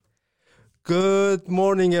Good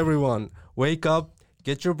morning, everyone. Wake up,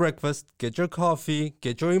 get your breakfast, get your coffee,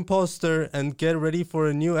 get your imposter, and get ready for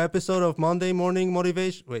a new episode of Monday Morning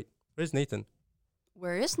Motivation. Wait, where's Nathan?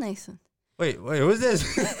 Where is Nathan? Wait, who's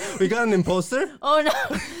this? We got an imposter? Oh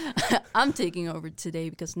no, I'm taking over today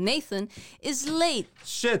because Nathan is late.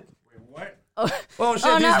 Shit. Wait, what? Oh shit,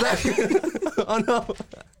 Oh, no. he's back. Oh no.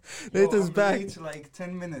 Nathan's I'm back. late like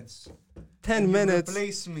 10 minutes. 10 You minutes.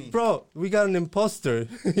 Replace me. Bro, we got an imposter.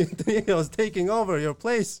 He was taking over your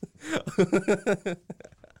place.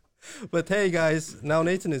 But hey, guys, now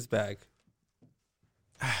Nathan is back.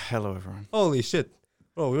 Hello, everyone. Holy shit.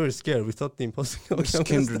 Bro, we were scared. We thought the imposter This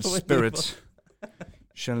kindred spirit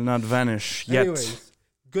shall not vanish yet. Anyways,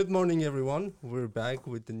 good morning, everyone. We're back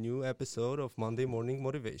with the new episode of Monday Morning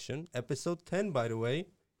Motivation. Episode 10, by the way.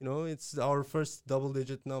 You know, it's our first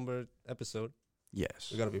double-digit number episode. Yes.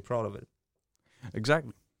 We gotta be proud of it.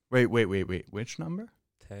 Exactly. Wait. Which number?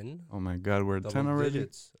 10? Oh my God, we're at 10 Double already.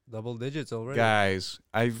 digits. Double digits already. Guys,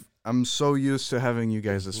 I'm so used to having you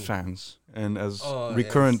guys as fans and as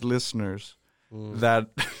recurrent listeners that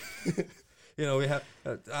You know, we have.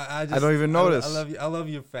 I don't even notice. I love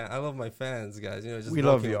you, I love my fans, guys. You know, just We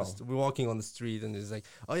love walking you on the all. we're walking on the street, and it's like,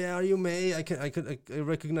 oh yeah, are you May? I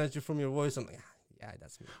recognize you from your voice. I'm like, yeah,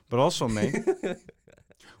 that's me. but also, May,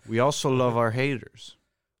 we also love our haters.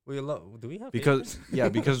 We love. Do we have? Because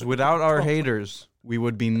haters? because without our haters, we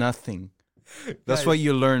would be nothing. That's Guys. what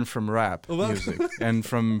you learn from rap Well- music and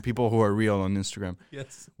from people who are real on Instagram.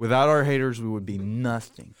 Yes. Without our haters, we would be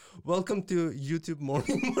nothing. Welcome to YouTube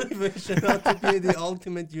Morning Motivation. How to be the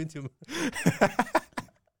ultimate YouTuber.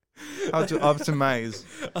 How to optimize.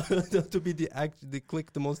 To be the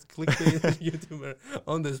most clickbait YouTuber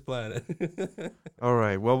on this planet. All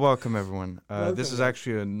right. Well, welcome everyone. This is Welcome.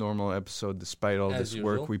 actually a normal episode, despite all As this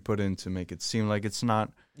usual. work we put in to make it seem like it's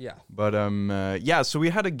not. Yeah. But yeah. So we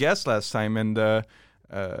had a guest last time, and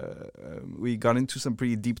we got into some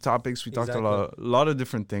pretty deep topics. We talked Exactly. a lot of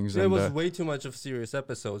different things. There and, was way too much of serious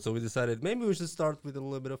episode, so we decided maybe we should start with a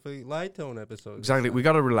little bit of a light tone episode. Exactly. We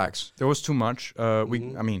got to relax. There was too much. I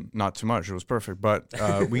mean, not too much. It was perfect. But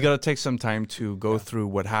we got to take some time to go through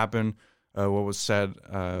what happened, what was said,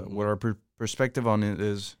 what our perspective on it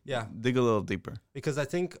is. Yeah. Dig a little deeper. Because I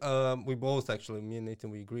think we both actually, me and Nathan,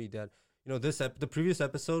 we agreed that the previous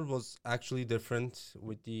episode was actually different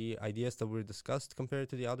with the ideas that were discussed compared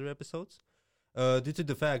to the other episodes, due to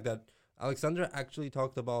the fact that Alexandra actually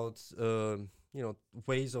talked about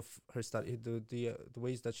ways of her study, the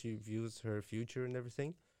ways that she views her future and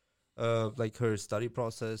everything, like her study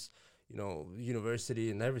process,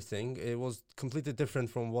 university and everything. It was completely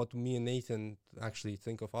different from what me and Nathan actually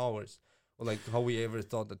think of ours, or like how we ever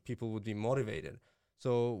thought that people would be motivated.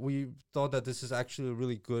 So we thought that this is actually a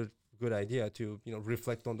really good idea to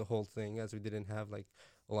reflect on the whole thing, as we didn't have like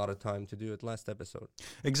a lot of time to do it last episode.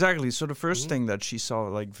 Exactly. So the 1st thing that she saw,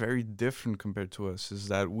 like very different compared to us, is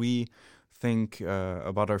that we think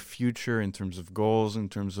about our future in terms of goals, in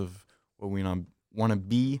terms of what we want to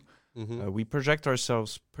be. We project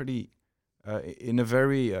ourselves pretty in a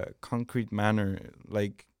very concrete manner.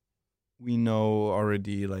 Like we know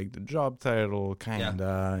already, like the job title,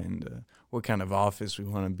 kinda, and what kind of office we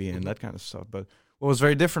want to be in, that kind of stuff. But what was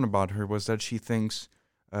very different about her was that she thinks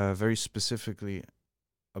very specifically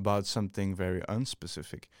about something very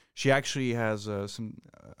unspecific. She actually has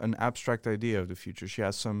an abstract idea of the future. She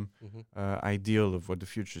has some ideal of what the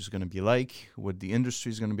future is going to be like, what the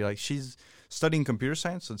industry is going to be like. She's studying computer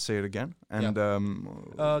science, let's say it again. And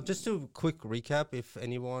just to quick recap, if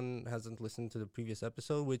anyone hasn't listened to the previous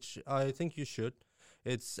episode, which I think you should,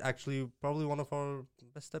 it's actually probably one of our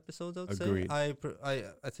best episodes, I would Agreed. say.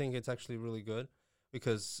 I think it's actually really good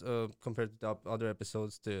because compared to the other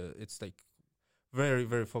episodes, it's like very,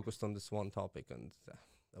 very focused on this one topic, and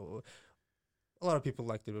a lot of people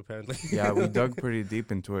liked it apparently. yeah, we dug pretty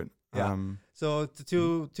deep into it. Yeah. So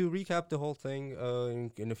to recap the whole thing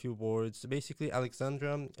in a few words, basically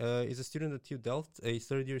Alexandra is a student at TU Delft, a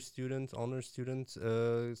third-year student, honors student,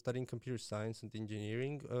 studying computer science and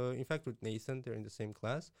engineering. In fact, with Nathan, they're in the same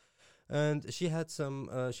class. And she had some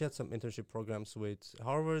internship programs with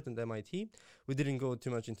Harvard and MIT. We didn't go too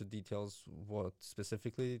much into details what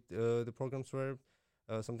specifically the programs were.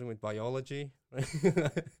 Something with biology. I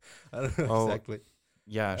don't know exactly.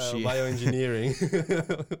 Yeah, bioengineering.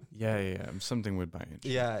 yeah, something with bioengineering.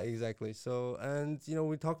 Yeah, exactly. So, and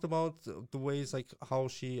we talked about the ways like how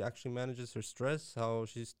she actually manages her stress, how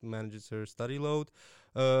she manages her study load,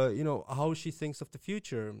 how she thinks of the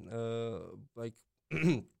future, like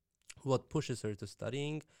what pushes her to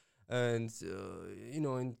studying, and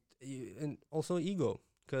and also ego,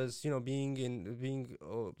 because being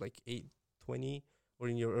like 20 or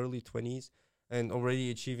in your early 20s and already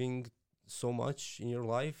achieving so much in your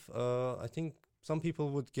life, I think some people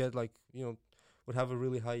would get like, would have a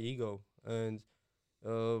really high ego. And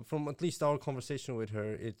from at least our conversation with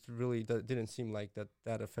her, it really didn't seem like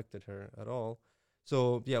that affected her at all.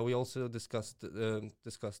 So yeah, we also discussed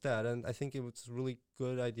that, and I think it was a really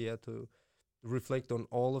good idea to reflect on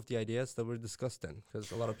all of the ideas that were discussed then,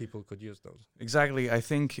 because a lot of people could use those. Exactly. I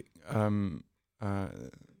think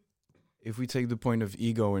if we take the point of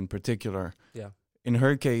ego in particular, Yeah. in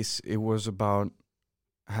her case, it was about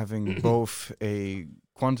having both a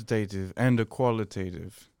quantitative and a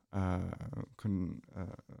qualitative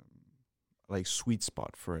like sweet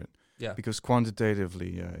spot for it. Yeah. Because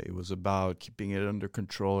quantitatively, it was about keeping it under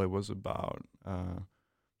control. It was about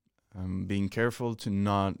being careful to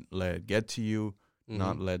not let it get to you,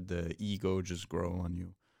 not let the ego just grow on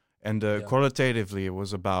you. And qualitatively, it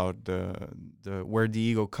was about the where the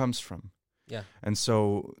ego comes from. Yeah. And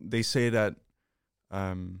so they say that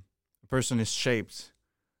a person is shaped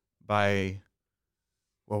by,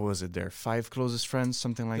 what was it, their 5 closest friends,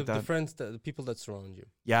 something like that? The friends, the people that surround you.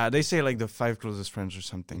 Yeah, they say like the 5 closest friends or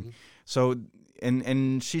something. So,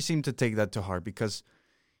 and she seemed to take that to heart because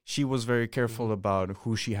she was very careful about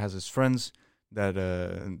who she has as friends,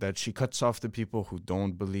 that she cuts off the people who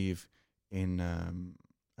don't believe in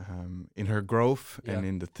her growth and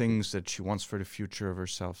in the things that she wants for the future of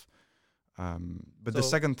herself. But the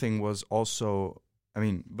second thing was also,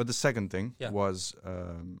 the second thing was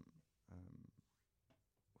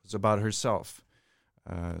about herself.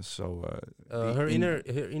 Her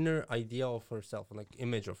inner idea of herself, like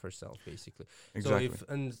image of herself, basically. Exactly.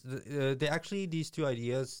 So they actually, these two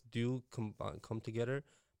ideas do come together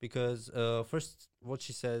because first, what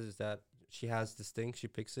she says is that she has this thing. She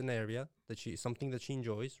picks an area something that she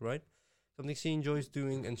enjoys, right? Something she enjoys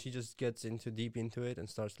doing, and she just gets deep into it and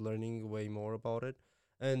starts learning way more about it.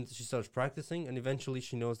 And she starts practicing, and eventually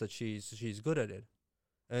she knows that she's good at it.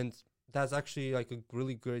 And that's actually like a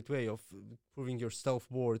really great way of proving your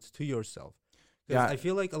self-worth to yourself. Because I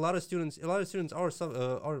feel like a lot of students are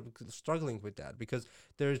struggling with that because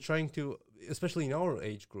they're trying to, especially in our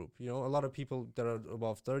age group, a lot of people that are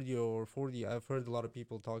above 30 or 40, I've heard a lot of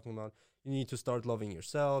people talking about, you need to start loving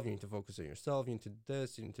yourself, you need to focus on yourself, you need to do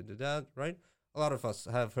this, you need to do that, right? A lot of us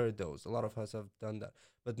have heard those. A lot of us have done that.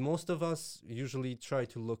 But most of us usually try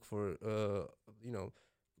to look for,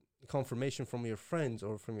 confirmation from your friends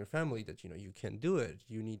or from your family that, you can do it.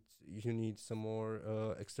 You need some more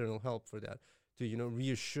external help for that. To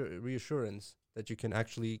reassurance that you can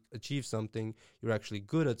actually achieve something, you're actually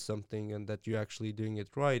good at something, and that you're actually doing it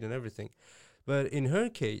right and everything. But in her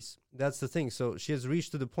case, that's the thing. So she has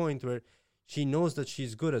reached to the point where she knows that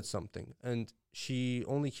she's good at something, and she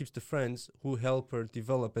only keeps the friends who help her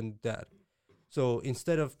develop in that. So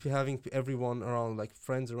instead of having everyone around, like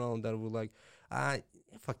friends around that will like,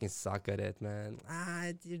 you fucking suck at it, man.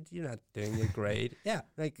 You're not doing it great. Yeah,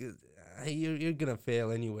 like you're gonna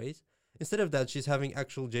fail anyways. Instead of that, she's having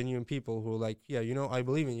actual genuine people who are like, yeah, I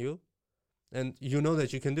believe in you, and you know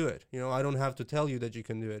that you can do it. I don't have to tell you that you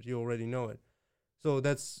can do it. You already know it. So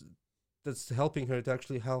that's helping her to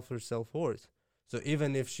actually help her self-worth. So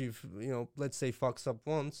even if she, let's say fucks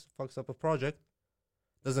up a project,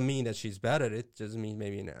 doesn't mean that she's bad at it. Doesn't mean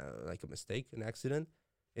maybe like a mistake, an accident.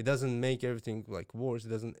 It doesn't make everything like worse.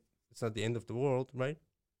 It's not the end of the world, right?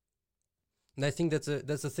 And I think that's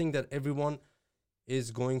a thing that everyone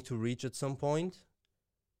is going to reach at some point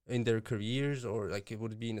in their careers, or like it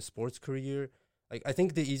would be in a sports career. Like I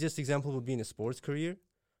think the easiest example would be in a sports career,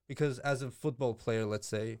 because as a football player, let's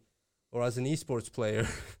say, or as an esports player,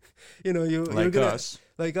 you're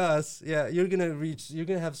us, yeah, you're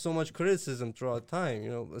gonna have so much criticism throughout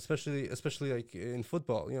time, especially like in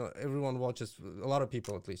football. Everyone watches, a lot of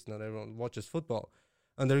people at least, not everyone watches football,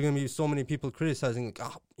 and there are gonna be so many people criticizing, like,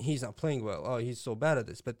 oh, he's not playing well, oh, he's so bad at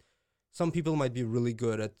this. But some people might be really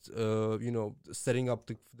good at setting up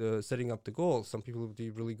the goal. Some people would be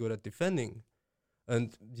really good at defending.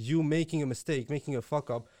 And you making a mistake, making a fuck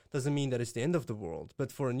up, doesn't mean that it's the end of the world.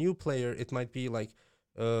 But for a new player, it might be like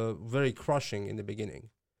very crushing in the beginning.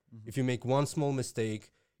 If you make one small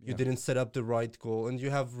mistake, you didn't set up the right goal, and you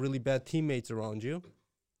have really bad teammates around you,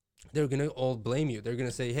 they're going to all blame you. They're going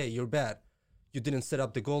to say, hey, you're bad. You didn't set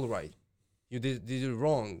up the goal right. You did it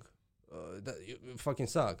wrong. You fucking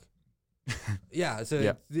suck. Yeah, so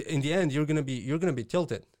in the end, you're gonna be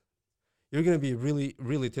tilted. You're gonna be really,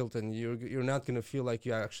 really tilted. And you're not gonna feel like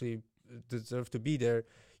you actually deserve to be there.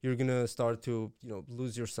 You're gonna start to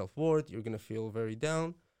lose your self-worth. You're gonna feel very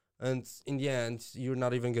down, and in the end, you're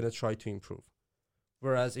not even gonna try to improve.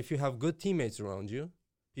 Whereas if you have good teammates around you,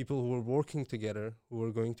 people who are working together, who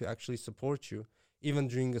are going to actually support you, even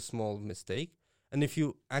during a small mistake. And if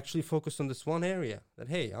you actually focus on this one area, that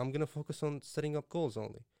hey, I'm gonna focus on setting up goals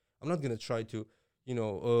only. I'm not gonna try to,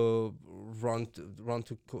 run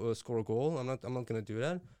to score a goal. I'm not gonna do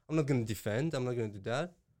that. I'm not gonna defend. I'm not gonna do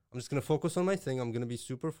that. I'm just gonna focus on my thing. I'm gonna be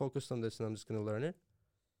super focused on this, and I'm just gonna learn it.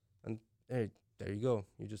 And hey, there you go.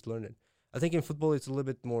 You just learn it. I think in football it's a little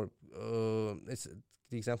bit more. It's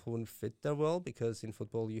the example wouldn't fit that well because in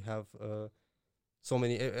football you have so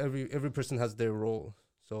many. Every person has their role,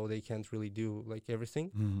 so they can't really do like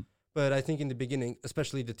everything. Mhm. But I think in the beginning,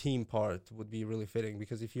 especially the team part would be really fitting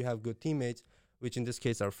because if you have good teammates, which in this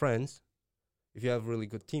case are friends, if you have really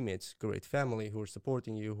good teammates, great family who are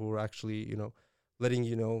supporting you, who are actually, letting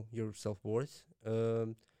you know your self-worth,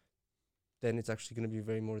 then it's actually going to be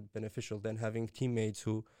very more beneficial than having teammates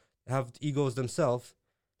who have egos themselves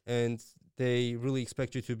and they really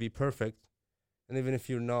expect you to be perfect. And even if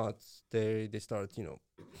you're not, they start,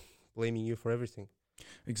 blaming you for everything.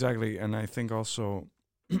 Exactly, and I think also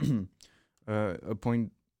a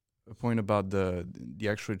point about the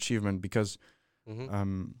actual achievement because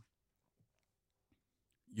Mm-hmm.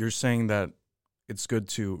 you're saying that it's good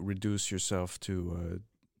to reduce yourself to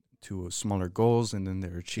smaller goals and then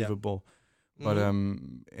they're achievable, but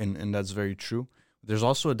and that's very true. There's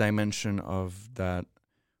also a dimension of that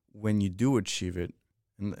when you do achieve it,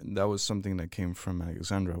 and that was something that came from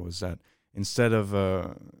Alexandra, was that instead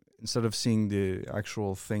of seeing the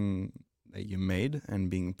actual thing that you made and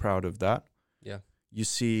being proud of that, Yeah. you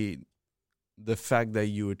see the fact that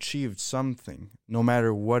you achieved something, no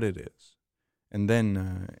matter what it is, and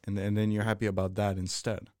then you're happy about that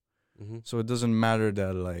instead. Mm-hmm. So it doesn't matter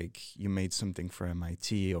that like you made something for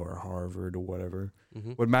MIT or Harvard or whatever.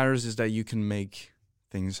 Mm-hmm. What matters is that you can make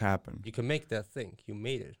things happen. You can make that thing. You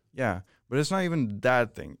made it. Yeah, but it's not even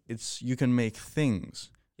that thing. It's you can make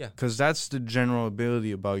things. Yeah. Because that's the general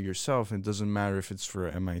ability about yourself. It doesn't matter if it's for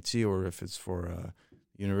MIT or if it's for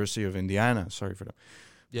University of Indiana. Sorry for that.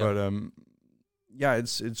 Yeah. But yeah,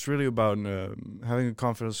 it's really about having a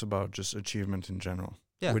confidence about just achievement in general,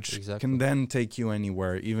 Yeah. which exactly. can then take you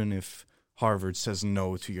anywhere, even if Harvard says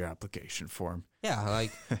no to your application form. Yeah,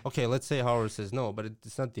 like okay, let's say Howard says no, but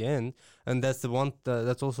it's not the end, and that's the one.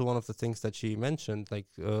 That's also one of the things that she mentioned. Like,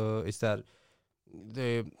 is that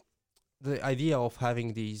the idea of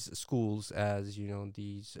having these schools as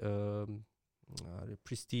these the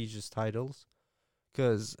prestigious titles,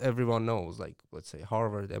 because everyone knows, like let's say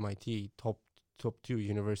Harvard, MIT, top 2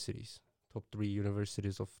 universities, top 3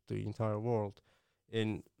 universities of the entire world,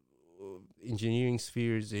 in engineering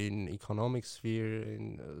spheres, in economic sphere,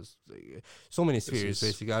 in so many spheres.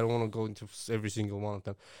 Basically, I don't want to go into every single one of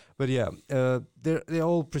them, but yeah, they're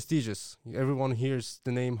all prestigious. Everyone hears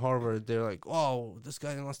the name Harvard, they're like, "Wow, this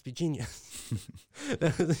guy must be genius."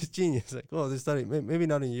 This genius, like, "Oh, they study." Maybe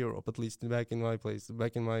not in Europe, at least back in my place,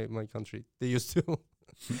 back in my country, they used to.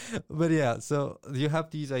 But yeah, so you have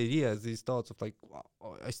these ideas, these thoughts of like, wow,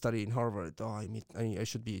 I study in Harvard. Oh, I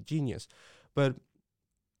should be a genius, but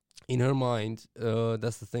in her mind,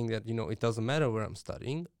 that's the thing that it doesn't matter where I'm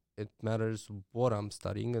studying. It matters what I'm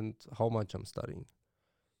studying and how much I'm studying.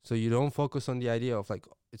 So you don't focus on the idea of like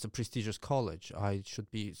it's a prestigious college. I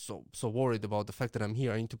should be so worried about the fact that I'm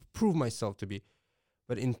here. I need to prove myself to be.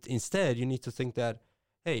 But instead, you need to think that,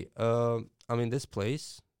 hey, I'm in this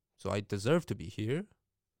place, so I deserve to be here.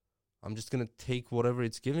 I'm just gonna take whatever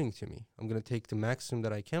it's giving to me. I'm gonna take the maximum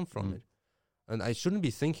that I can from it, and I shouldn't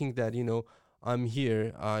be thinking that I'm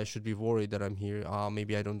here. I should be worried that I'm here.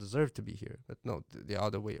 Maybe I don't deserve to be here. But no, the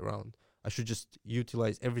other way around. I should just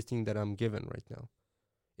utilize everything that I'm given right now.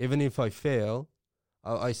 Even if I fail,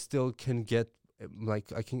 I still can get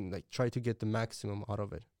I can try to get the maximum out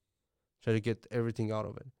of it. Try to get everything out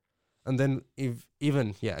of it. And then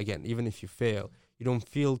even if you fail, you don't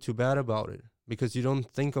feel too bad about it because you don't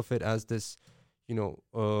think of it as this,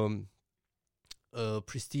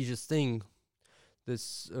 prestigious thing.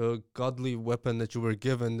 This godly weapon that you were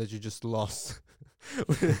given that you just lost.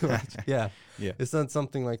 Yeah. It's not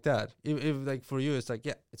something like that. If like for you, it's like,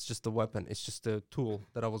 yeah, it's just a weapon. It's just a tool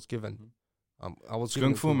that I was given. I was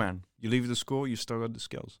Kung Fu, man. You leave the school, you still got the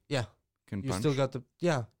skills. Yeah. Can You punch. still got the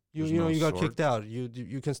You There's you know no you got sword. kicked out.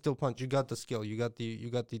 You can still punch. You got the skill. You got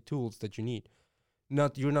the tools that you need.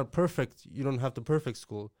 You're not perfect. You don't have the perfect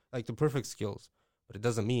the perfect skills, but it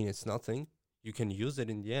doesn't mean it's nothing. You can use it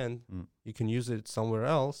in the end. You can use it somewhere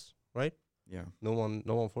else, right? Yeah. No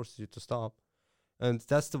one forces you to stop. And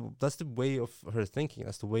that's the way of her thinking.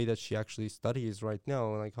 That's the way that she actually studies right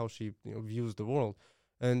now, and like how she views the world.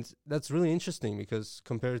 And that's really interesting because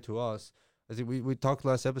compared to us, I think we talked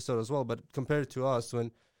last episode as well, but compared to us,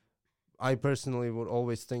 when I personally would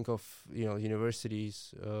always think of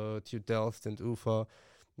universities, TU Delft and UvA,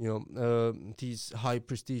 these high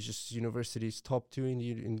prestigious universities, top 2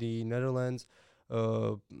 in the Netherlands,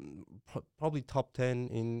 probably top 10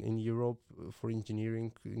 in Europe for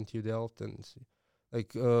engineering in TU Delft, and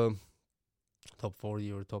like top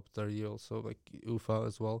 40 or top 30 also, like UvA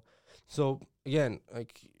as well. So again,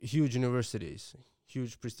 like huge universities,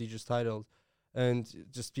 huge prestigious titles, and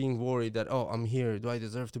just being worried that, oh, I'm here. Do I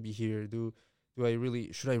deserve to be here?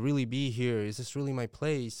 Should I really be here? Is this really my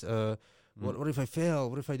place? What if I fail?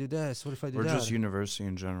 What if I do this? What if I do or that? just university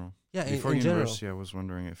in general. Yeah, Before in university, general. I was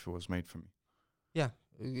wondering if it was made for me. Yeah,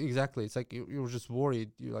 exactly. It's like you're just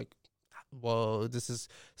worried. You're like, well, this is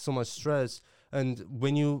so much stress. And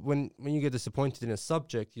when you get disappointed in a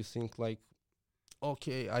subject, you think like,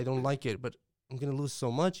 okay, I don't like it, but I'm gonna lose so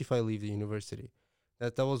much if I leave the university.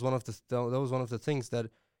 That was one of the things that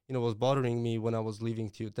was bothering me when I was leaving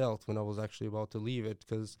TU Delft, when I was actually about to leave it,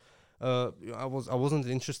 because I wasn't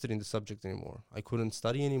interested in the subject anymore. I couldn't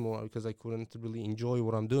study anymore because I couldn't really enjoy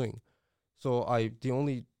what I'm doing. So the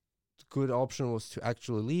only good option was to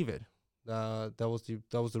actually leave it. That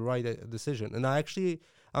was the right decision, and I'm actually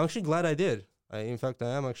glad I did. In fact,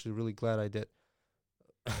 I am actually really glad I did.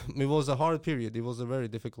 It was a hard period. It was a very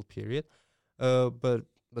difficult period, but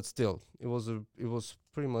still, it was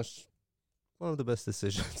pretty much one of the best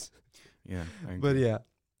decisions. Yeah, but yeah,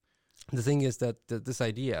 the thing is that this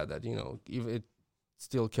idea that it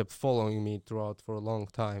still kept following me throughout for a long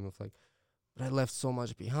time of like, but I left so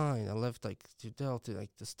much behind. I left like TU Delft,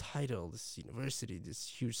 like this title, this university, this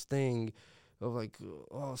huge thing of like,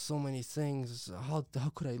 oh, so many things. How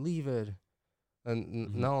could I leave it?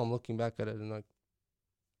 And now I'm looking back at it and like,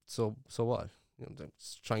 so what? I'm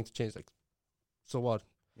just trying to change. Like, so what?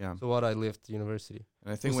 Yeah. So what? I left university.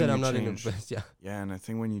 And I think Who when said you I'm not in change, the best? Yeah. yeah, and I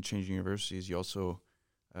think when you change universities, you also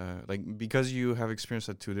like, because you have experience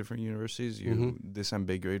at 2 different universities, you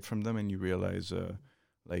disambiguate from them and you realize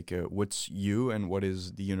what's you and what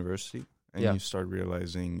is the university, and you start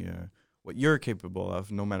realizing what you're capable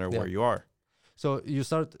of, no matter where you are. So you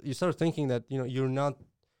start thinking that you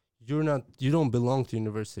don't belong to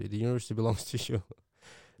university. The university belongs to you.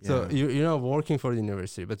 Yeah. So you're not working for the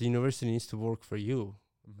university, but the university needs to work for you,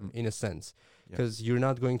 in a sense, because you're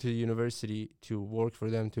not going to the university to work for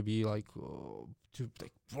them, to be like to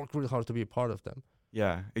like work really hard to be a part of them.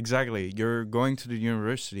 Yeah, exactly. You're going to the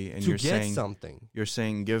university and to you're get saying something. You're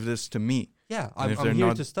saying, give this to me. Yeah, And I'm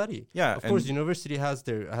here to study. Yeah, of course, university has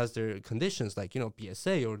their conditions, like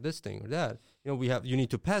PSA or this thing or that. You need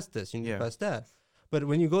to pass this, you need to pass that. But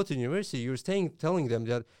when you go to university, you're telling them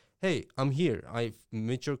that, hey, I'm here. I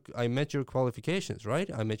met your qualifications, right?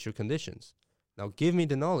 I met your conditions. Now give me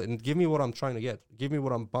the knowledge and give me what I'm trying to get. Give me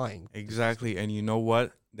what I'm buying. Exactly. And you know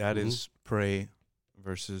what? That is prey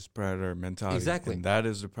versus predator mentality. Exactly. And that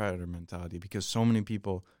is the predator mentality, because so many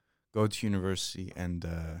people go to university and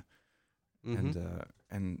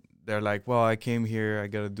they're like, well, I came here, I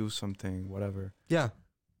got to do something, whatever. Yeah.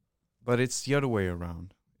 But it's the other way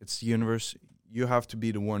around. It's the university. You have to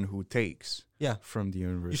be the one who takes from the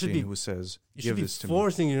university and who says, give this to me. You should be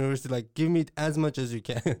forcing university, like, give me as much as you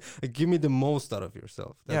can. Like, give me the most out of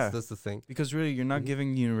yourself. That's the thing. Because really, you're not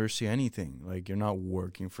giving the university anything. Like, you're not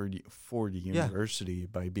working for the university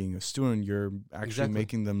by being a student. You're actually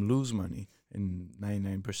making them lose money in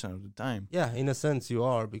 99% of the time. Yeah, in a sense, you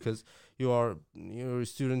are, because you're a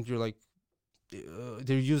student. You're like,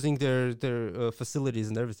 they're using their facilities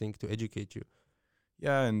and everything to educate you.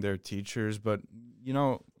 Yeah, and their teachers. But,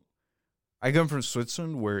 I come from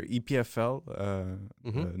Switzerland, where EPFL,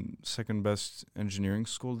 the second best engineering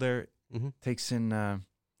school there, takes in how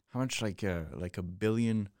much, like a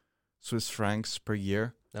billion Swiss francs per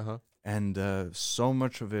year. And so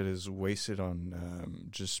much of it is wasted on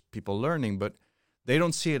just people learning. But they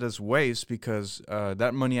don't see it as waste, because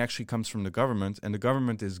that money actually comes from the government, and the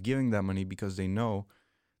government is giving that money because they know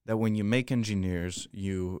that when you make engineers,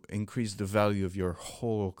 you increase the value of your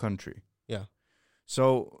whole country. Yeah.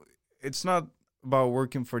 So it's not about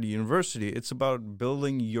working for the university. It's about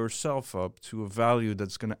building yourself up to a value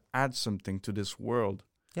that's going to add something to this world.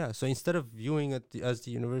 Yeah. So instead of viewing it as the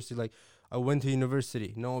university, like, I went to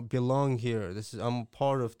university, no, I belong here. I'm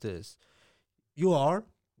part of this. You are.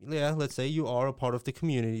 Yeah, let's say you are a part of the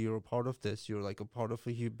community. You're a part of this. You're like a part of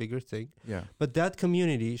a bigger thing. Yeah. But that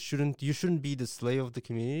community you shouldn't be the slave of the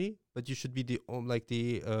community, but you should be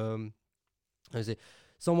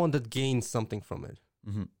someone that gains something from it.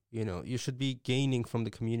 You should be gaining from the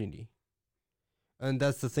community. And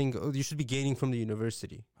that's the thing. You should be gaining from the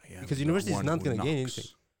university. Because university is not going to gain anything.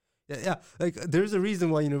 Yeah. Like, there's a reason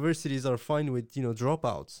why universities are fine with,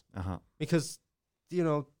 dropouts. Because,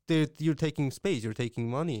 you're taking space, you're taking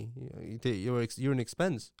money, you're an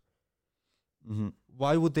expense. Mm-hmm.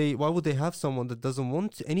 Why would they have someone that doesn't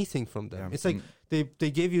want anything from them? Yeah. It's like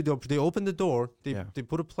they gave you they open the door, they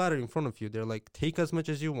put a platter in front of you. They're like, take as much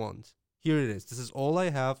as you want. Here it is. This is all I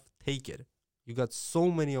have. Take it. You got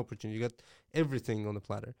so many opportunities. You got everything on the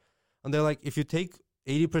platter. And they're like, if you take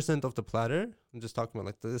 80% of the platter, I'm just talking about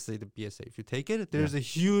like, let's say the BSA. If you take it, there's a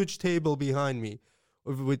huge table behind me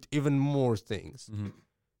with even more things. Mm-hmm.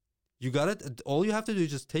 You got it. All you have to do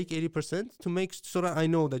is just take 80% to make so that I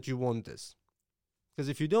know that you want this. Because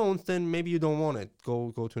if you don't, then maybe you don't want it.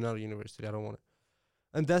 Go to another university. I don't want it.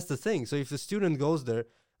 And that's the thing. So if the student goes there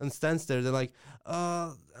and stands there, they're like,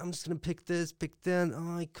 I'm just going to pick this, pick that.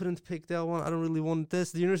 Oh, I couldn't pick that one. I don't really want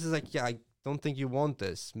this. The university is like, yeah, I don't think you want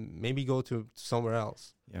this. Maybe go to somewhere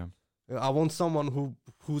else. Yeah. I want someone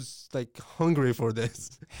who's like hungry for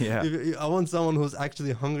this. Yeah. I want someone who's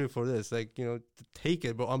actually hungry for this. Like, take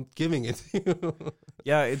it, but I'm giving it to you.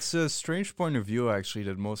 Yeah, it's a strange point of view, actually,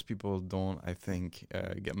 that most people don't, I think,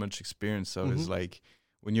 get much experience of. It's like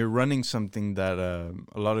when you're running something that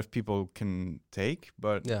a lot of people can take,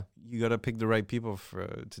 but you got to pick the right people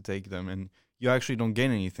to take them. And you actually don't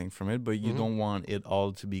gain anything from it, but you don't want it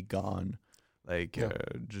all to be gone, like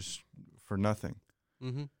just for nothing.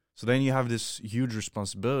 Mm-hmm. So then you have this huge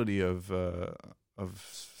responsibility of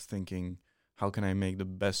thinking, how can I make the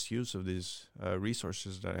best use of these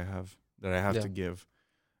resources that I have to give?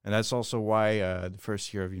 And that's also why the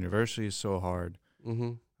first year of university is so hard.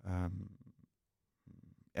 Mm-hmm.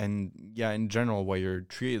 And in general, why you're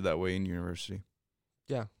treated that way in university.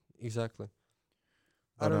 Yeah, exactly.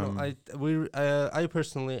 But, I don't know. I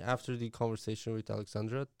personally, after the conversation with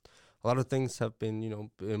Alexandra, a lot of things have been,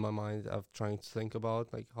 in my mind. I'm trying to think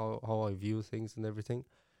about like how I view things and everything.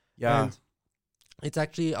 Yeah. And it's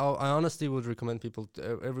actually, I honestly would recommend people,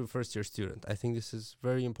 every first year student. I think this is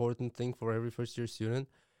very important thing for every first year student,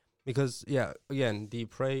 because again, the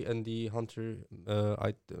prey and the hunter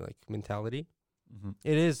mentality,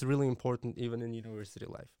 it is really important even in university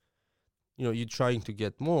life. You're trying to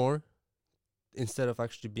get more instead of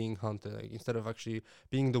actually being hunted, like, instead of actually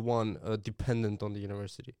being the one dependent on the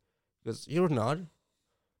university. Because you're not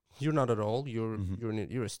at all.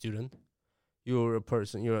 You're a student. You're a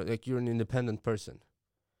person. You're an independent person.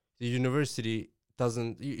 The university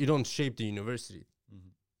doesn't. You don't shape the university.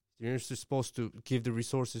 The university is supposed to give the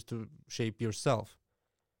resources to shape yourself.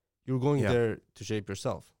 You're going there to shape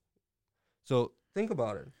yourself. So think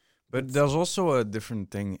about it. But there's also a different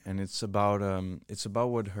thing, and it's about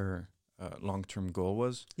what her long-term goal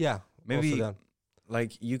was. Yeah, maybe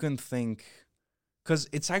like you can think. Because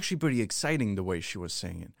it's actually pretty exciting the way she was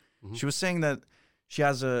saying it. Mm-hmm. She was saying that she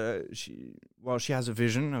has a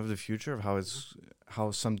vision of the future of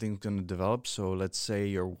how something's going to develop. So let's say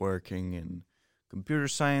you're working in computer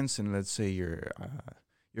science, and let's say you're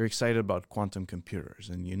excited about quantum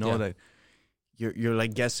computers, and that you're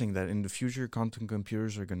like guessing that in the future quantum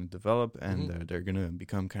computers are going to develop, and they're going to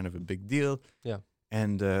become kind of a big deal. Yeah,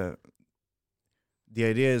 and the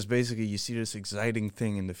idea is basically you see this exciting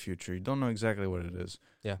thing in the future. You don't know exactly what it is.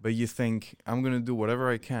 Yeah. But you think, I'm going to do whatever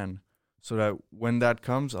I can so that when that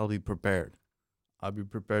comes, I'll be prepared. I'll be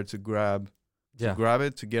prepared to grab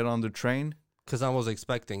it, to get on the train. Because I was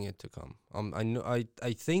expecting it to come.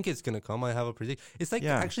 I think it's going to come. I have a prediction. It's like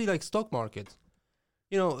actually like stock markets.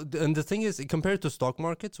 And the thing is, compared to stock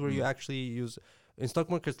markets where you actually use, in stock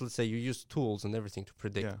markets, let's say you use tools and everything to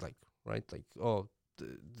predict,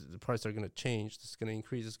 the price are going to change, this is going to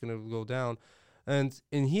increase, it's going to go down. And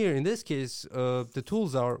in this case, the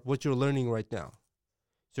tools are what you're learning right now.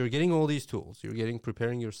 So you're getting all these tools, you're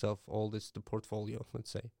preparing yourself, the portfolio, let's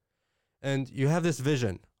say. And you have this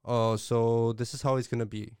vision. So this is how it's going to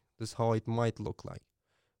be. This is how it might look like.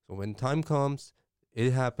 So when time comes,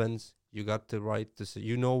 it happens, you got the right,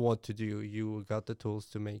 you know what to do, you got the tools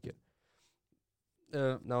to make it.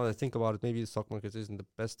 Now that I think about it, maybe the stock market isn't the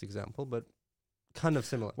best example, but kind of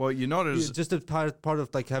similar. Well, there's just a part of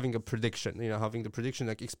like having a prediction, having the prediction,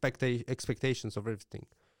 like expectations of everything.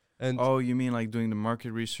 And you mean like doing the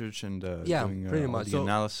market research and doing pretty much the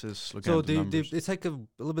analysis, looking at the numbers. It's like a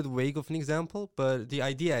little bit vague of an example, but the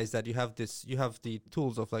idea is that you have the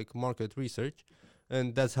tools of like market research,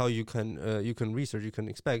 and that's how you can research, you can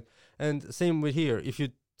expect. And same with here, if you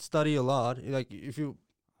study a lot, like if you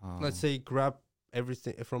let's say grab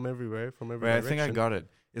everything from everywhere, from every direction. I think I got it.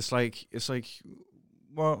 It's like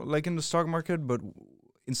like in the stock market, but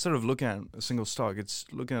instead of looking at a single stock, it's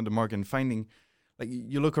looking at the market and finding, like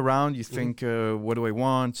you look around, you think, what do I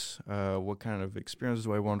want? What kind of experience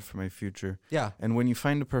do I want for my future? Yeah. And when you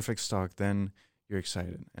find the perfect stock, then you're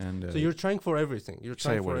excited. And So you're trying for everything. You're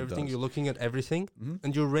excited trying for what it everything. does. You're looking at everything, Mhm. and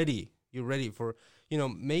you're ready. You're ready for,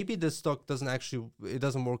 maybe the stock it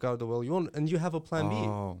doesn't work out the way you want, and you have a plan B.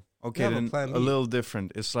 Oh, okay, have a then plan a B. little different.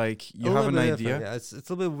 It's like A you have little an bit idea. different, Yeah, it's a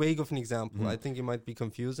little bit vague of an example. Mhm. I think it might be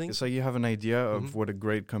confusing. It's like you have an idea of Mhm. what a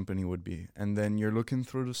great company would be, and then you're looking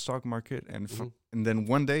through the stock market, and Mhm. and then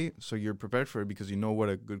one day, so you're prepared for it because you know what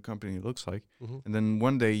a good company looks like, Mhm. and then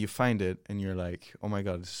one day you find it, and you're like, oh my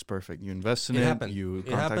god, this is perfect. You invest in It it, happened. you It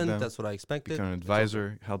contact happened. them, That's what I expected. become an It's okay. advisor,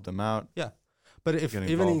 help them out. But if get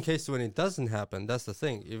even in involved. case when it doesn't happen, that's the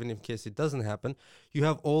thing. Even in case it doesn't happen, you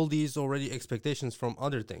have all these already expectations from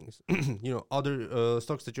other things. Other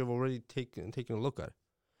stocks that you've already taken a look at.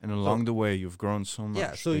 And along the way, you've grown so much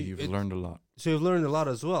Yeah, so that you've it- learned a lot. So you've learned a lot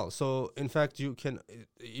as well. So in fact, you can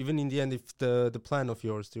even in the end, if the plan of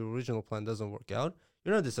yours, the original plan, doesn't work out,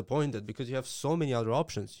 you're not disappointed because you have so many other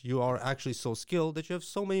options. You are actually so skilled that you have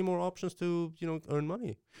so many more options to earn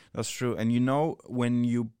money. That's true. And when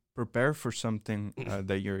you prepare for something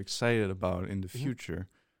that you're excited about in the Mhm. future,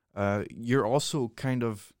 you're also kind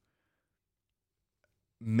of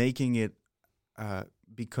making it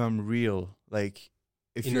become real. Like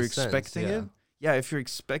if In you're a sense, expecting it, if you're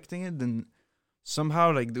expecting it, then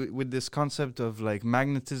somehow like with this concept of like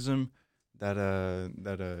magnetism, that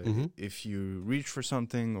Mhm. if you reach for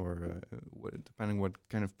something or depending what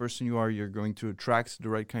kind of person you are, you're going to attract the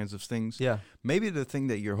right kinds of things. Yeah. Maybe the thing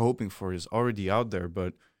that you're hoping for is already out there,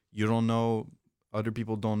 but you don't know, other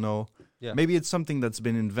people don't know. Yeah. Maybe it's something that's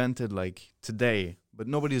been invented like today, but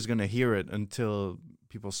nobody's going to hear it until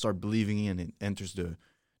people start believing in it, enters the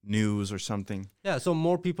news or something. Yeah, so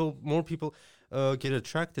more people get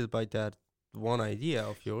attracted by that one idea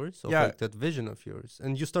of yours, of Yeah. like that vision of yours,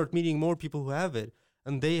 and you start meeting more people who have it,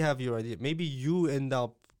 and they have your idea. Maybe you end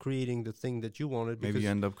up creating the thing that you wanted. Because, Maybe you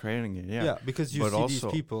end up creating it. Yeah. because you But see also-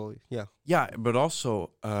 these people. Yeah, Yeah, but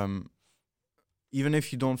also, even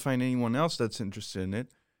if you don't find anyone else that's interested in it,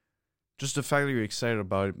 just the fact that you're excited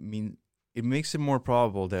about it it makes it more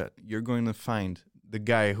probable that you're going to find the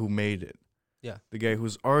guy who made it. Yeah. The guy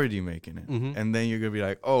who's already making it. Mhm. And then you're going to be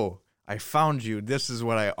like, oh, I found you. This is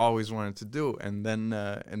what I always wanted to do. And then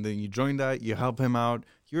you join that, you help him out.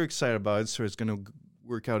 You're excited about it, so it's going to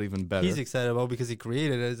work out even better. he's excited about it because he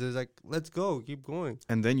created it. It's like, let's go, keep going.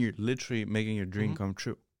 And then you're literally making your dream Mhm. come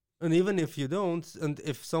true. And even if you don't, and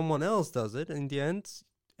if someone else does it, in the end,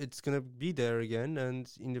 it's gonna be there again. And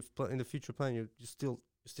in the future plan, you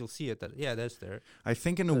still see it. That's there. I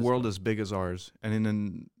think in a That's world fine. as big as ours, and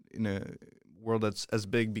in a world that's as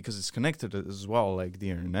big because it's connected as well, like the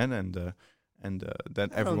internet, and that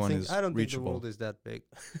everyone is I don't reachable. think the world is that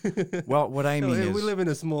big. Well, what I mean is, we live in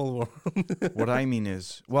a small world. what I mean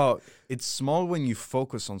is, well, it's small when you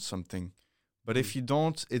focus on something, but if Mm. you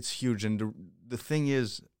don't, it's huge. And the thing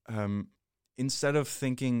is, instead of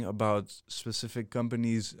thinking about specific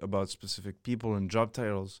companies, about specific people and job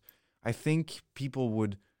titles, I think people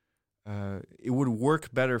would. It would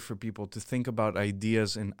work better for people to think about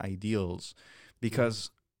ideas and ideals, because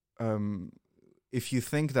if you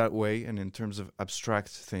think that way, and in terms of abstract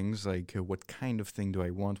things like what kind of thing do I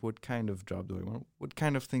want, what kind of job do I want, what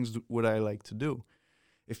kind of things would I like to do,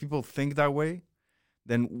 if people think that way,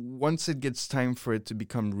 then once it gets time for it to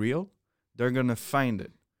become real, they're gonna find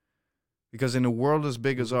it. Because in a world as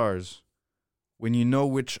big as ours, when you know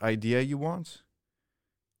which idea you want,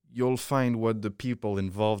 you'll find what the people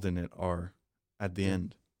involved in it are at the Yeah.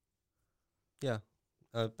 end. Yeah,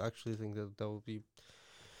 I actually think that would be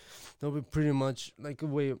pretty much like a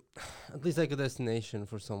way, at least like a destination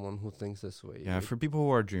for someone who thinks this way. Yeah, for people who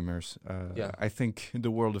are dreamers, Yeah. I think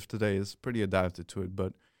the world of today is pretty adapted to it.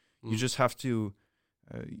 But you just have to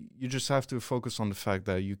focus on the fact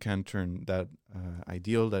that you can turn that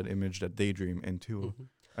ideal, that image, that daydream into Mhm.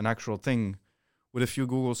 an actual thing with a few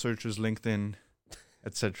Google searches, LinkedIn,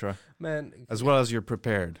 etc. Man, As well as you're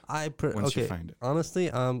prepared once you okay. find it.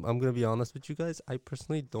 Honestly, I'm gonna be honest with you guys. I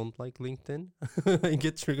personally don't like LinkedIn. I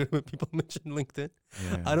get triggered when people mention LinkedIn.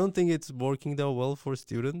 Yeah. I don't think it's working that well for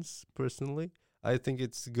students personally. I think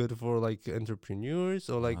it's good for like entrepreneurs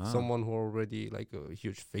or like Ah. someone who already like a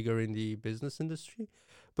huge figure in the business industry.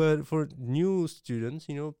 But for new students,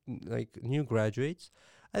 like new graduates,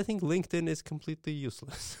 I think LinkedIn is completely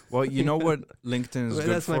useless. Well, you know what LinkedIn is Well,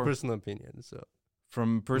 good that's for? my personal opinion. So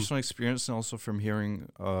From personal experience and also from hearing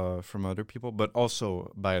from other people, but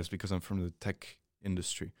also biased because I'm from the tech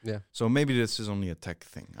industry. yeah, So maybe this is only a tech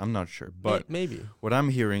thing. I'm not sure. But maybe. what I'm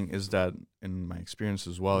hearing is that, in my experience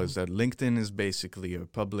as well, is Mhm. that LinkedIn is basically a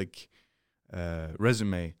public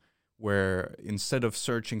resume where instead of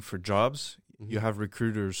searching for jobs, you Mhm. have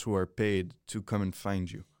recruiters who are paid to come and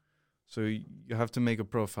find you. So you have to make a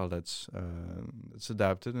profile that's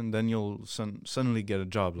adapted, and then you'll suddenly get a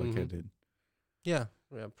job like I Mhm. did. Yeah,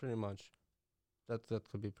 pretty much. That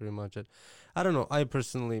could be pretty much it. I don't know. I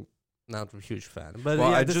personally not a huge fan, but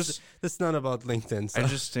Well, yeah, I this just that's not about LinkedIn. So. I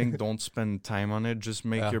just think don't spend time on it. Just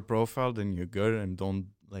make Yeah. your profile, then you're good, and don't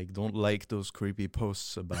like those creepy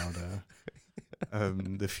posts about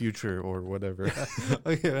the future or whatever.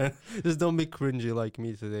 Okay, man. Just don't be cringy like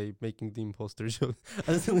me today, making the imposter joke.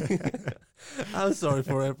 I'm sorry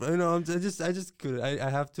for it. You know, I just could. I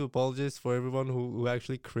have to apologize for everyone who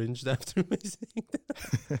actually cringed after me saying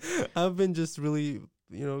that. I've been just really,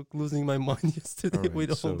 losing my mind yesterday Alright, with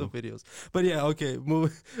all the so- videos. But yeah, okay.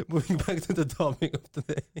 Moving back to the topic of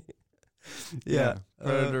today. Yeah.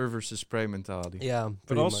 Predator versus prey mentality. Yeah. But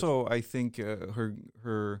pretty much. also, I think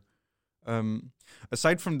her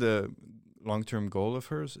aside from the long-term goal of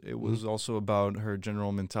hers, it was also about her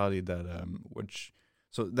general mentality that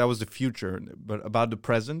so that was the future, but about the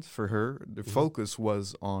present for her, the focus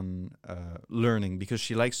was on learning, because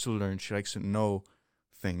she likes to learn, she likes to know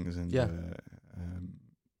things, and Yeah.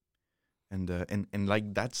 And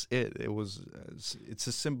like that's it. It was it's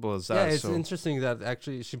as simple as that. Yeah, it's so interesting that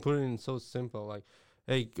actually she put it in so simple. Like,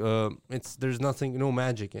 hey, there's nothing, no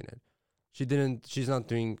magic in it. She's not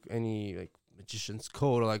doing any like magician's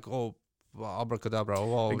code or like, oh, abracadabra.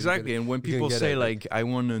 Oh, exactly. And when you can people get say it, like, I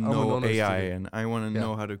want to wanna know understand AI it. and I want to Yeah.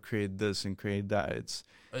 know how to create this and create that,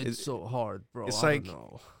 it's so hard, bro. it's I like- don't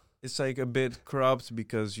know. it's like a bit corrupt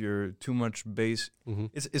because you're too much based. Mm-hmm.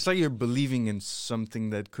 It's like you're believing in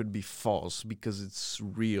something that could be false because it's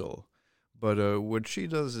real. But what she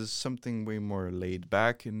does is something way more laid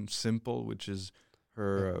back and simple, which is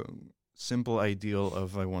her simple ideal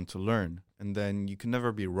of I want to learn. And then you can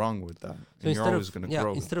never be wrong with that. So And you're always going to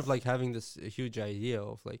grow. instead of like having this huge idea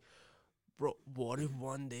of like, bro, what if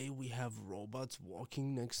one day we have robots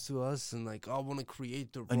walking next to us and like I want to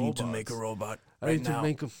create the robots. I need to make a robot. I need to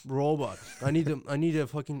make a robot. I need a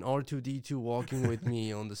fucking R2D2 walking with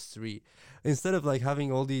me on the street. Instead of like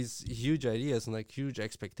having all these huge ideas and like huge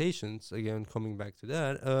expectations, again coming back to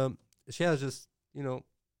that, she has just,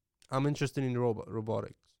 I'm interested in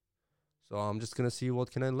robotics. So I'm just gonna see what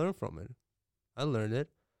can I learn from it. I learned it.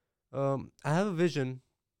 I have a vision.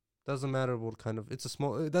 Doesn't matter what kind of, it's a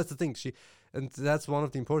small, that's the thing, and that's one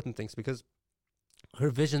of the important things, because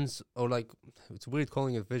her visions, or like, it's weird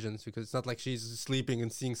calling it visions because it's not like she's sleeping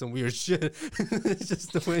and seeing some weird shit. It's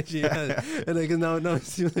just the way she has it. And like now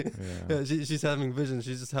it's like, yeah, she's having visions.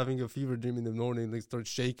 She's just having a fever dream in the morning, like starts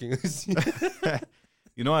shaking.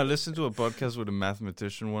 You know, I listened to a podcast with a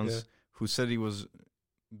mathematician once Yeah. who said he was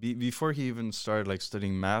before he even started like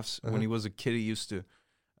studying maths. When he was a kid, he used to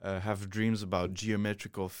have dreams about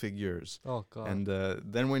geometrical figures. Oh god. And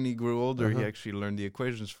then when he grew older, he Uh-huh. actually learned the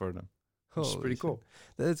equations for them. Which is Holy pretty shit. cool.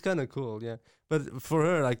 That's kind of cool, yeah. But for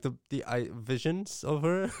her, like the visions of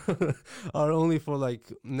her are only for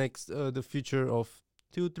like next the future of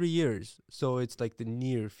 2-3 years. So it's like the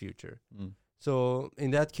near future. Mm. So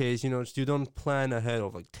in that case, you don't plan ahead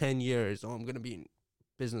of like 10 years. Oh, I'm gonna be a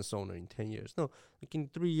business owner in 10 years. No, like in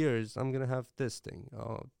 3 years, I'm gonna have this thing.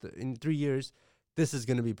 In 3 years, this is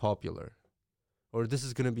gonna be popular, or this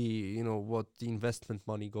is gonna be what the investment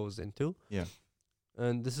money goes into. Yeah.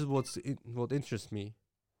 And this is what interests me.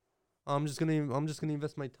 I'm just gonna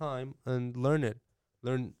invest my time and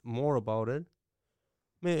learn more about it.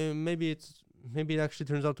 Maybe it actually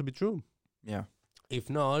turns out to be true. Yeah. If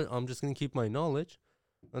not, I'm just gonna keep my knowledge,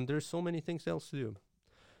 and there's so many things else to do.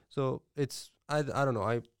 So it's I don't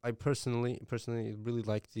know. I personally really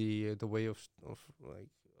like the way of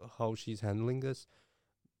like how she's handling this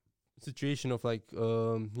situation of like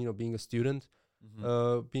being a student,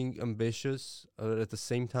 being ambitious, at the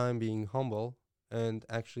same time being humble, and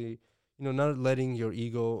actually not letting your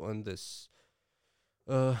ego and this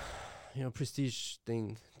prestige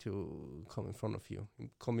thing to come in front of you,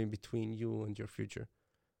 come in between you and your future.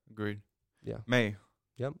 Agreed. Yeah. May.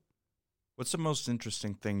 Yep. What's the most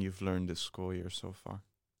interesting thing you've learned this school year so far?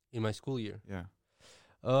 In my school year. Yeah.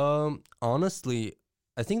 Honestly,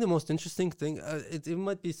 I think the most interesting thing, it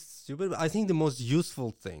might be stupid, but I think the most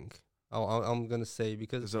useful thing, I'm gonna say,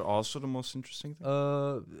 because Is it also the most interesting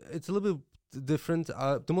thing? it's a little bit different.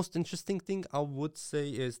 The most interesting thing I would say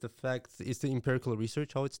is the empirical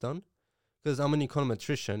research, how it's done, because I'm an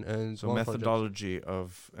econometrician, and So one of our jobs- methodology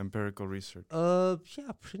of empirical research.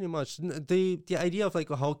 yeah, pretty much. The idea of like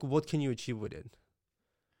what can you achieve with it.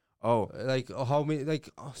 Oh, Like how many,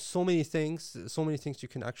 so many things you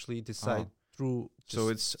can actually decide through.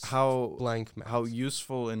 so just it's how blank math. how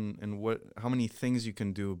useful and what how many things you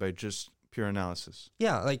can do by just pure analysis.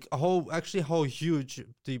 Yeah, like how huge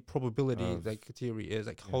the probability Of- like theory is,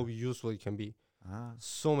 like yeah. how useful it can be. Ah,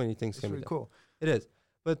 So many things that's can really be done. cool. It is,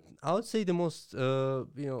 but I would say the most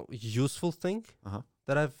useful thing Uh-huh.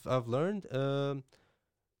 that I've learned,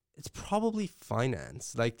 it's probably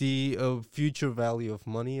finance, like the future value of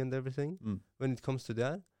money and everything when it comes to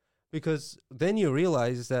that, because then you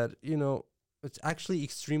realize that it's actually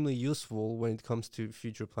extremely useful when it comes to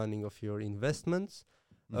future planning of your investments,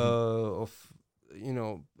 of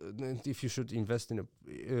if you should invest in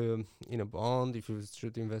a bond, if you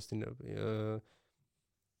should invest in a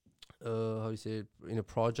how you say it, in a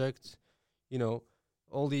project,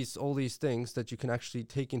 all these things that you can actually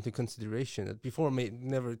take into consideration that before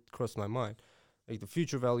never crossed my mind, like the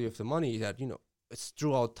future value of the money, that it's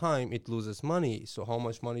throughout time it loses money, so how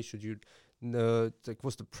much money should you like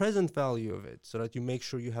what's the present value of it, so that you make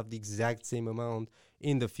sure you have the exact same amount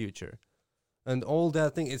in the future. And all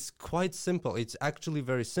that thing is quite simple. It's actually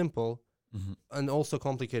very simple and also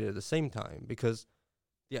complicated at the same time, because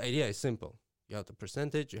the idea is simple. You have the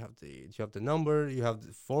percentage, you have the number, you have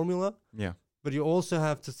the formula, Yeah. but you also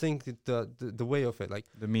have to think the way of it, like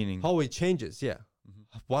The meaning. how it changes. Yeah, Mhm.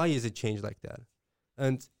 why is it changed like that?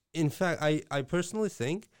 And in fact, I personally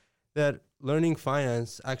think that learning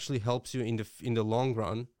finance actually helps you in the long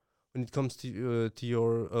run when it comes to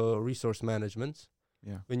your resource management.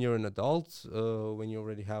 Yeah. When you're an adult, when you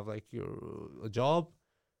already have like a job,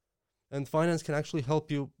 and finance can actually help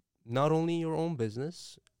you not only your own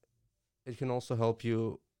business, it can also help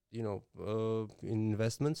you, in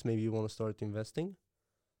investments. Maybe you want to start investing,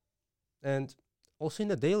 and also in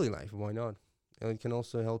the daily life. Why not? And it can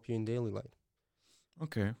also help you in daily life.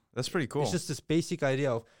 Okay, that's pretty cool. It's just this basic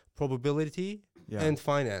idea of probability yeah. and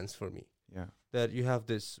finance for me. yeah. That you have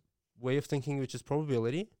this way of thinking, which is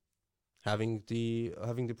probability, having the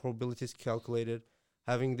probabilities calculated,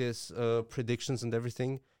 having this predictions and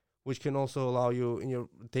everything, which can also allow you in your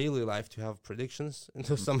daily life to have predictions, and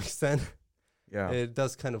to some extent. Yeah. It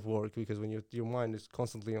does kind of work, because when your mind is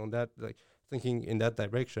constantly on that, like thinking in that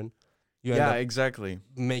direction, you end Yeah, up exactly.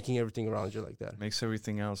 making everything around you like that. Makes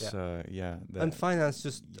everything else And finance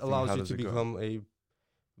just you think, allows how you does to it go? become a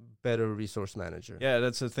better resource manager. Yeah,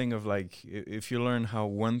 that's the thing of like, if you learn how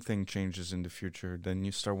one thing changes in the future, then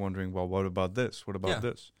you start wondering, well, what about this? What about Yeah.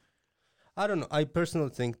 this? I don't know. I personally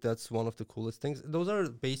think that's one of the coolest things. Those are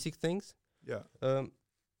basic things. Yeah.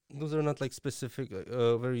 Those are not like specific,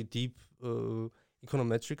 very deep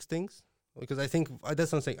econometrics things. Because I think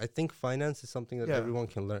that's what I'm saying. I think finance is something that Yeah. everyone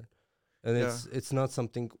can learn, and Yeah. it's not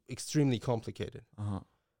something extremely complicated. Uh-huh.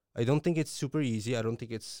 I don't think it's super easy. I don't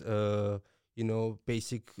think it's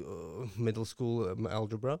basic middle school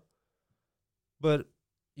algebra. But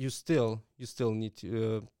you still need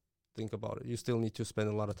to think about it. You still need to spend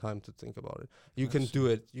a lot of time to think about it. You can do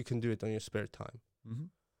it. You can do it on your spare time. Mm-hmm.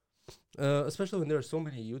 Especially when there are so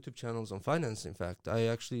many YouTube channels on finance. In fact, I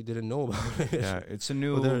actually didn't know about it. Yeah, it's a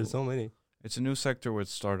new. But there are so many. It's a new sector with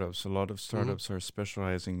startups. A lot of startups are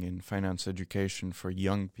specializing in finance education for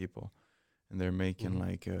young people, and they're making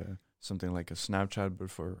like something like a Snapchat, but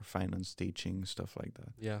for finance teaching, stuff like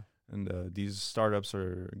that. Yeah. And these startups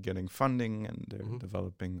are getting funding, and they're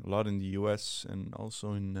developing a lot in the US and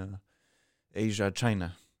also in Asia,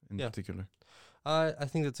 China in particular. I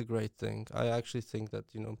think that's a great thing. I actually think that,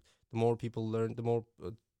 the more people learn, the more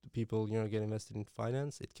people, get invested in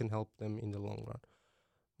finance, it can help them in the long run.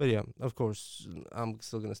 But yeah, of course, I'm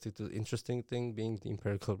still going to stick to the interesting thing being the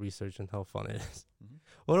empirical research and how fun it is. Mm-hmm.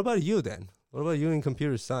 What about you then? What about you in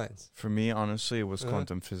computer science? For me, honestly, it was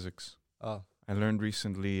quantum physics. Oh. I learned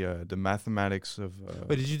recently the mathematics of...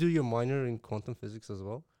 But did you do your minor in quantum physics as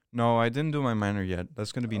well? No, I didn't do my minor yet.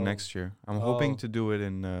 That's going to be next year. I'm hoping to do it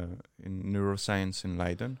in neuroscience in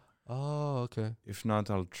Leiden. Oh, okay. If not,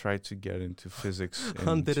 I'll try to get into physics in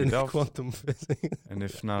Han did it in Delft. quantum physics. And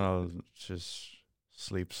if not, I'll just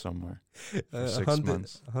sleep somewhere for 6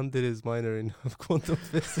 months. Han did his minor in quantum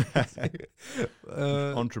physics.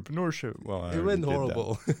 Entrepreneurship. Well, I it went already did that.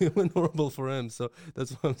 horrible. It went horrible for him. So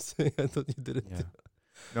that's what I'm saying. I thought you did it. Yeah.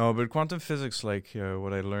 No, but quantum physics, like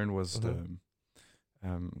what I learned was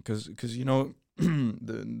because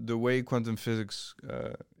the way quantum physics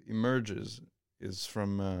emerges is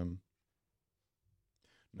from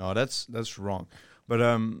no, that's wrong. But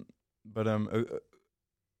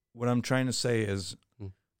what I'm trying to say is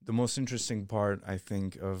the most interesting part, I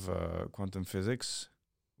think, of quantum physics,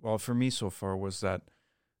 well, for me so far, was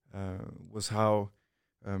how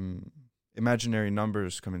imaginary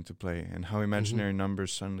numbers come into play, and how imaginary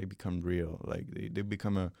numbers suddenly become real. Like they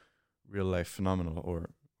become a real life phenomenon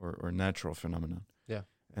or natural phenomenon. Yeah.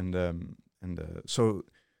 And so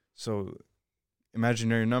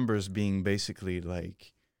imaginary numbers being basically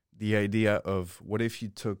like the idea of what if you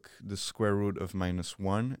took the square root of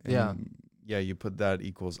 -1 and you put that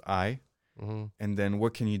equals I, and then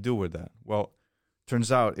what can you do with that? Well,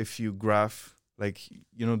 turns out if you graph like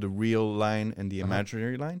the real line and the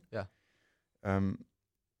imaginary line,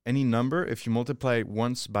 any number, if you multiply it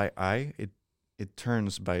once by I, it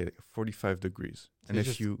turns by 45 degrees. So and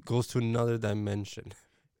if you goes to another dimension.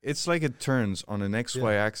 It's like it turns on an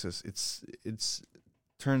XY axis. It's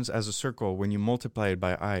turns as a circle when you multiply it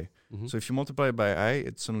by I. So if you multiply it by I,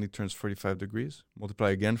 it suddenly turns 45 degrees. Multiply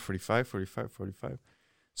again, 45, 45, 45.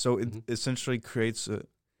 So it essentially creates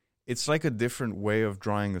it's like a different way of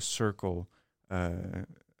drawing a circle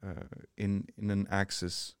in an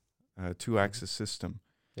axis, two-axis system.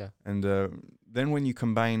 Yeah. And then when you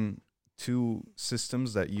combine two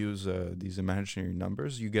systems that use these imaginary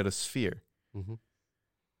numbers, you get a sphere.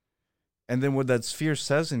 And then what that sphere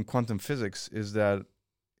says in quantum physics is that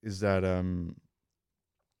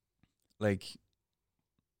like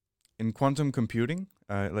in quantum computing,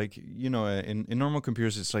 in normal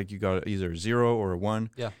computers, it's like you got either 0 or a 1.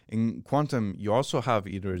 Yeah. In quantum, you also have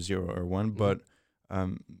either a 0 or 1, but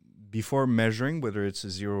before measuring whether it's a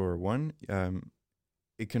 0 or 1,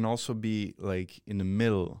 it can also be like in the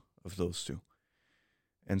middle of those two.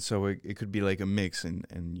 And so it could be like a mix, and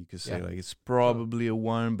you could say like it's probably a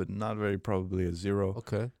 1, but not very probably a 0.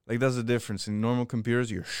 Okay. Like that's the difference. In normal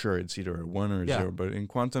computers, you're sure it's either a 1 or a 0, but in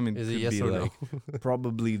quantum, it Is could it yes be or like no?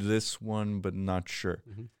 probably this one, but not sure.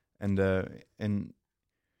 And the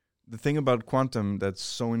thing about quantum that's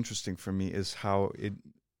so interesting for me is how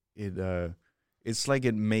it's like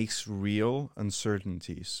it makes real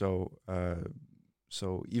uncertainty. So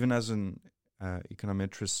even as an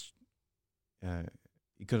econometrics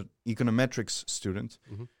student,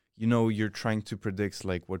 you're trying to predict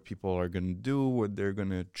like what people are going to do, what they're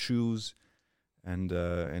going to choose, and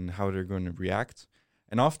how they're going to react.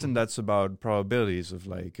 And often that's about probabilities of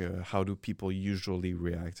like how do people usually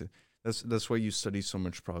react. That's why you study so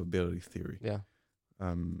much probability theory. Yeah.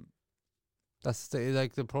 That's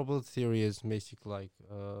the probability theory is basically like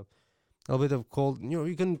a bit of cold.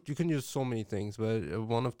 You can use so many things, but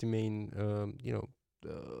one of the main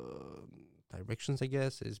directions, I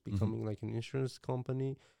guess, is becoming like an insurance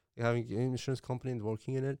company, having an insurance company and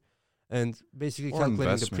working in it, and basically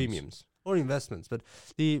calculating the premiums or investments. But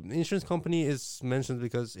the insurance company is mentioned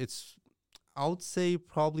because it's, I would say,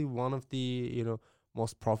 probably one of the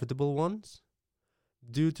most profitable ones,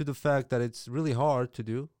 due to the fact that it's really hard to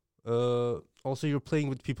do. Also, you're playing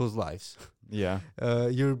with people's lives. Yeah.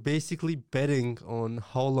 You're basically betting on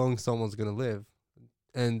how long someone's gonna live,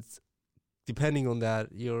 and depending on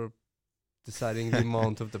that, you're deciding the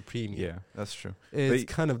amount of the premium. Yeah, that's true.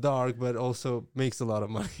 It's kind of dark, but also makes a lot of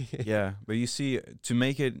money. Yeah, but you see, to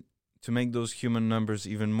make those human numbers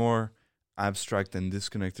even more abstract and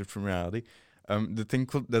disconnected from reality, the thing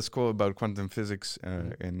that's cool about quantum physics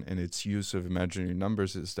and its use of imaginary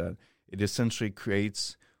numbers is that it essentially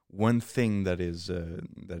creates one thing that is a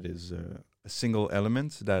single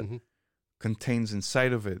element that contains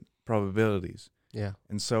inside of it probabilities. Yeah.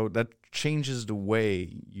 And so that changes the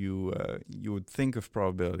way you would think of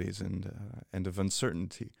probabilities and of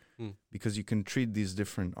uncertainty, because you can treat these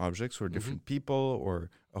different objects or different people or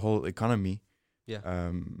a whole economy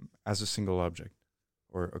as a single object,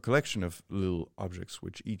 or a collection of little objects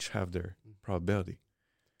which each have their probability.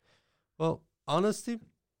 Well, honestly,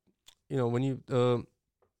 when you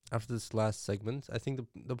after this last segment, I think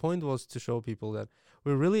the point was to show people that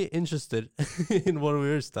we're really interested in what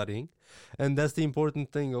we're studying, and that's the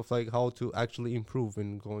important thing of like how to actually improve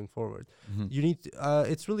in going forward. You need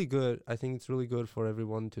it's really good. I think it's really good for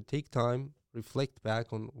everyone to take time, reflect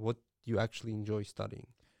back on what you actually enjoy studying.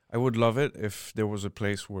 I would love it if there was a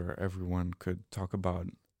place where everyone could talk about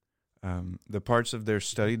the parts of their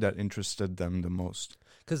study that interested them the most.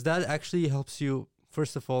 Because that actually helps you,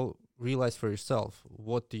 first of all, realize for yourself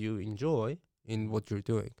what do you enjoy in what you're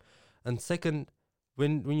doing. And second,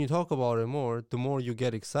 when you talk about it more, the more you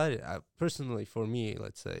get excited. Personally, for me,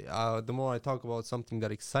 let's say, the more I talk about something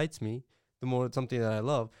that excites me, the more it's something that I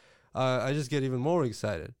love, I just get even more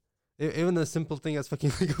excited. Even a simple thing as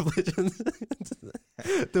fucking League of Legends.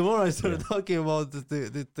 The more I start talking about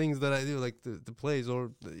the things that I do, like the plays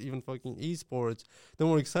or even fucking esports, the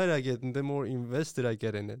more excited I get and the more invested I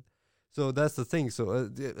get in it. So that's the thing. So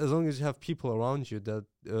as long as you have people around you that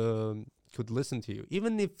could listen to you,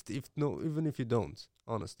 even if you don't,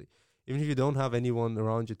 honestly, even if you don't have anyone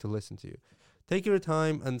around you to listen to you, take your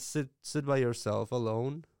time and sit by yourself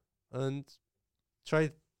alone and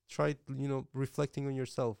try try, reflecting on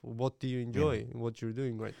yourself. What do you enjoy? What you're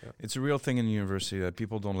doing right now? It's a real thing in university that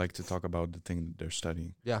people don't like to talk about the thing that they're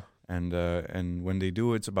studying. Yeah. And when they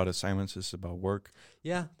do, it's about assignments, it's about work.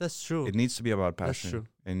 Yeah, that's true. It needs to be about That's passion. true.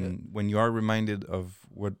 And when you are reminded of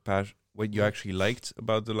what you actually liked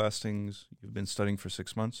about the last things you've been studying for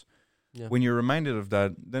 6 months, when you're reminded of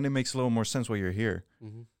that, then it makes a little more sense why you're here.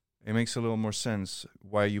 Mm-hmm. It makes a little more sense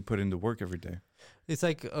why you put in the work every day. It's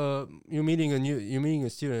like you're meeting a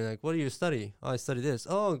student. Like, what do you study? Oh, I study this.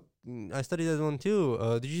 Oh, I studied that one too.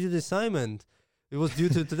 Did you do the assignment? It was due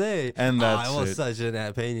to today. And that's it was it. such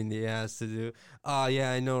a pain in the ass to do.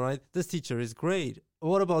 Yeah, I know, right? This teacher is great.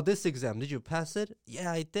 What about this exam? Did you pass it?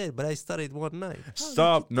 Yeah, I did, but I studied one night.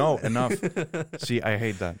 Stop. No, enough. See, I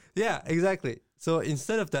hate that. Yeah, exactly. So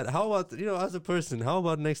instead of that, how about, as a person, how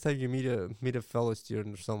about next time you meet a fellow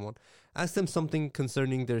student or someone, ask them something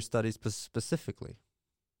concerning their studies specifically.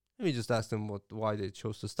 Maybe just ask them why they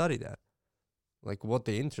chose to study that. Like what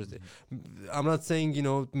they interested. I'm not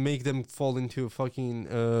saying, make them fall into a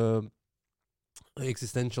fucking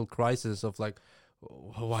existential crisis of like,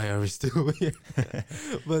 why are we still here?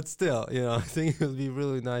 But still, I think it would be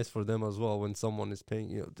really nice for them as well when someone is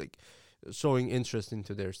paying, like showing interest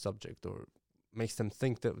into their subject or makes them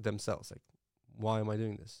think themselves like, why am I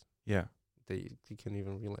doing this? Yeah. They can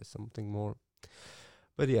even realize something more.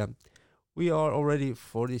 But yeah, we are already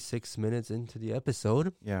 46 minutes into the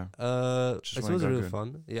episode. Yeah. It was really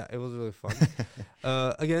fun. Yeah, it was really fun.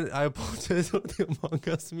 Again, I apologize for the Among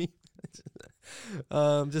Us meme.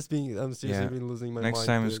 I'm seriously been losing my mind. Next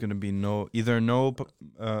time it's going to be either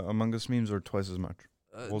Among Us memes or twice as much.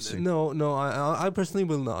 We'll see. No, I personally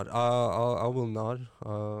will not. I will not.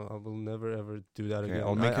 I will never ever do that again.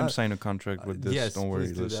 I'll make him sign a contract with this. Yes, don't worry,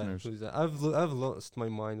 please do listeners. That. I've lost my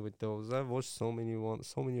mind with those. I've watched so many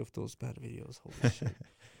of those bad videos. Holy shit!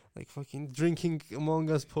 Like fucking drinking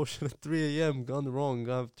Among Us potion at 3 a.m. gone wrong.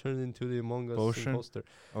 I've turned into the Among Us potion imposter.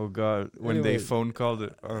 Oh god! When Anyway. they phone called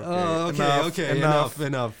it. Okay. Enough.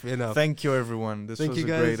 Thank you, everyone. This was a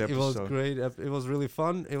great episode. It was great. It was really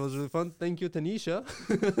fun. Thank you, Tanisha,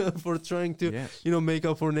 for trying to make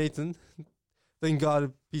up for Nathan. Thank God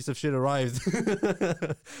a piece of shit arrived.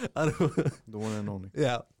 The one and only.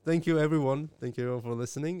 Yeah. Thank you, everyone. Thank you, everyone, for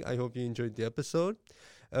listening. I hope you enjoyed the episode.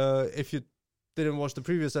 If you didn't watch the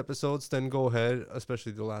previous episodes, then go ahead,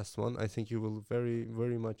 especially the last one. I think you will very,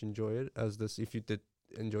 very much enjoy it. If you did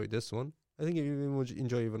enjoy this one, I think you will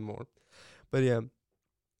enjoy even more. But yeah,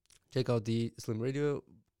 check out the Slim Radio,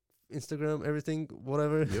 Instagram, everything,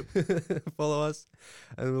 whatever. Yep. Follow us,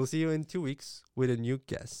 and we'll see you in 2 weeks with a new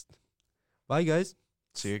guest. Bye, guys.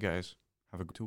 See you guys. Have a good